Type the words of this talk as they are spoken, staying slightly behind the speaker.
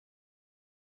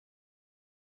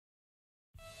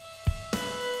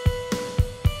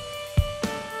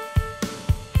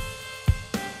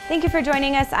Thank you for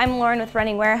joining us. I'm Lauren with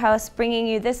Running Warehouse, bringing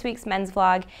you this week's men's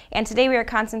vlog. And today we are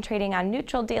concentrating on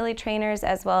neutral daily trainers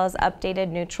as well as updated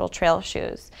neutral trail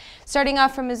shoes. Starting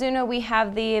off from Mizuno, we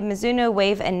have the Mizuno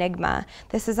Wave Enigma.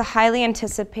 This is a highly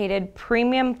anticipated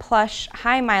premium plush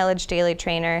high mileage daily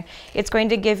trainer. It's going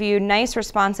to give you nice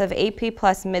responsive AP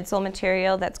Plus midsole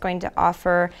material that's going to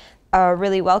offer a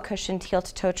really well-cushioned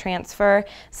heel-to-toe transfer,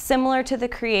 similar to the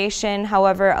Creation,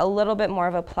 however, a little bit more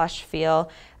of a plush feel.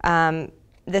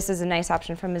 This is a nice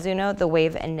option from Mizuno, the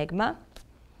Wave Enigma.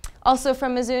 Also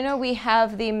from Mizuno, we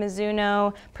have the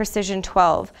Mizuno Precision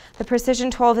 12. The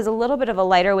Precision 12 is a little bit of a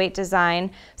lighter weight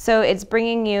design, so it's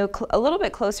bringing you a little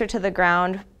bit closer to the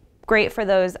ground, great for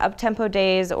those up-tempo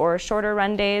days or shorter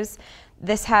run days.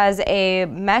 This has a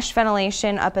mesh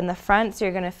ventilation up in the front, so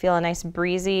you're going to feel a nice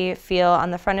breezy feel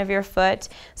on the front of your foot.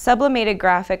 Sublimated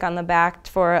graphic on the back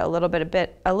for a little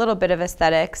bit of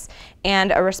aesthetics,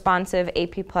 and a responsive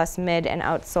AP Plus mid and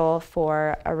outsole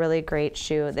for a really great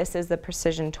shoe. This is the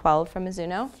Precision 12 from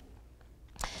Mizuno.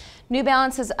 New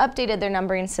Balance has updated their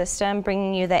numbering system,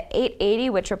 bringing you the 880,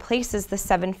 which replaces the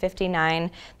 759.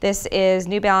 This is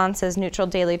New Balance's neutral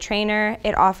daily trainer.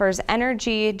 It offers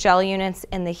energy gel units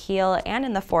in the heel and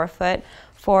in the forefoot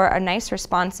for a nice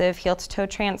responsive heel-to-toe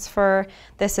transfer.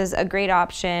 This is a great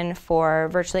option for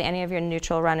virtually any of your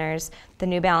neutral runners, the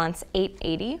New Balance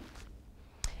 880.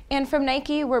 And from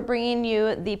Nike, we're bringing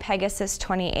you the Pegasus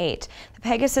 28. The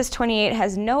Pegasus 28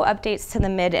 has no updates to the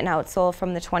mid and outsole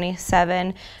from the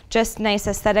 27, just nice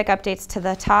aesthetic updates to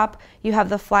the top. You have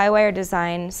the Flywire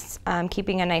designs,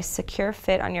 keeping a nice secure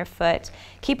fit on your foot,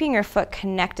 keeping your foot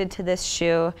connected to this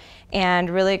shoe, and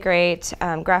really great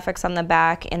graphics on the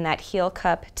back in that heel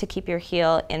cup to keep your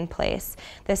heel in place.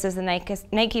 This is the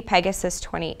Nike Pegasus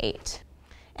 28.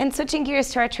 And switching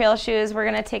gears to our trail shoes, we're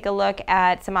going to take a look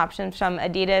at some options from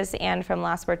Adidas and from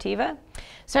La Sportiva.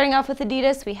 Starting off with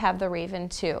Adidas, we have the Raven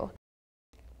 2.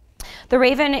 The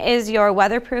Raven is your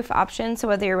weatherproof option, so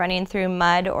whether you're running through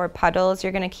mud or puddles,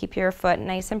 you're going to keep your foot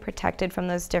nice and protected from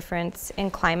those difference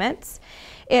in climates.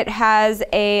 It has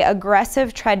an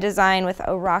aggressive tread design with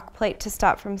a rock plate to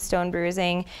stop from stone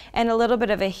bruising and a little bit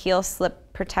of a heel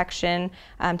slip protection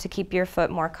to keep your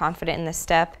foot more confident in the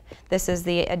step. This is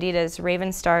the Adidas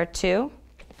Raven Star 2.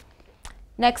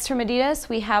 Next from Adidas,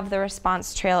 we have the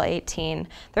Response Trail 18.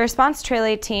 The Response Trail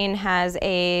 18 has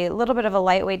a little bit of a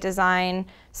lightweight design,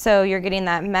 so you're getting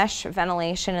that mesh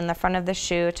ventilation in the front of the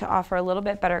shoe to offer a little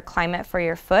bit better climate for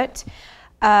your foot.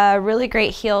 Really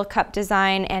great heel cup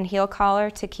design and heel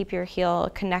collar to keep your heel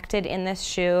connected in this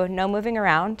shoe, no moving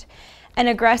around. An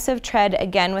aggressive tread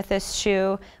again with this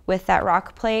shoe with that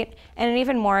rock plate, and an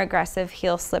even more aggressive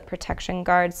heel slip protection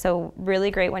guard, so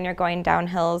really great when you're going down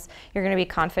hills. You're going to be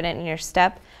confident in your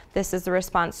step. This is the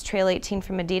Response Trail 18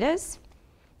 from Adidas.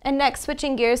 And next,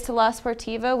 switching gears to La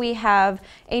Sportiva, we have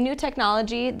a new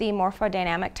technology, the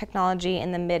Morphodynamic technology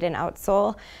in the mid and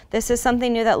outsole. This is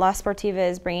something new that La Sportiva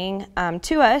is bringing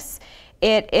to us.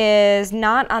 It is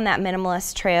not on that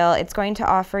minimalist trail. It's going to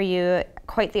offer you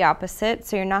quite the opposite,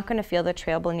 so you're not going to feel the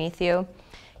trail beneath you.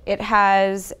 It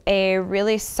has a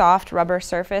really soft rubber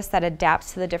surface that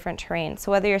adapts to the different terrain.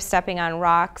 So whether you're stepping on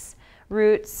rocks,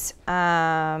 roots,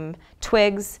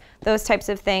 twigs, those types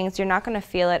of things, you're not going to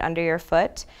feel it under your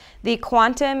foot. The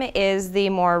Quantum is the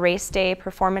more race day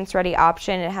performance ready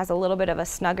option. It has a little bit of a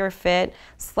snugger fit,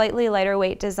 slightly lighter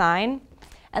weight design,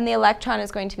 and the Electron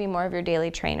is going to be more of your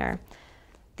daily trainer.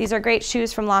 These are great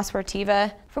shoes from La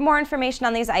Sportiva. For more information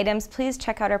on these items, please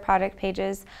check out our product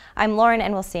pages. I'm Lauren,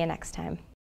 and we'll see you next time.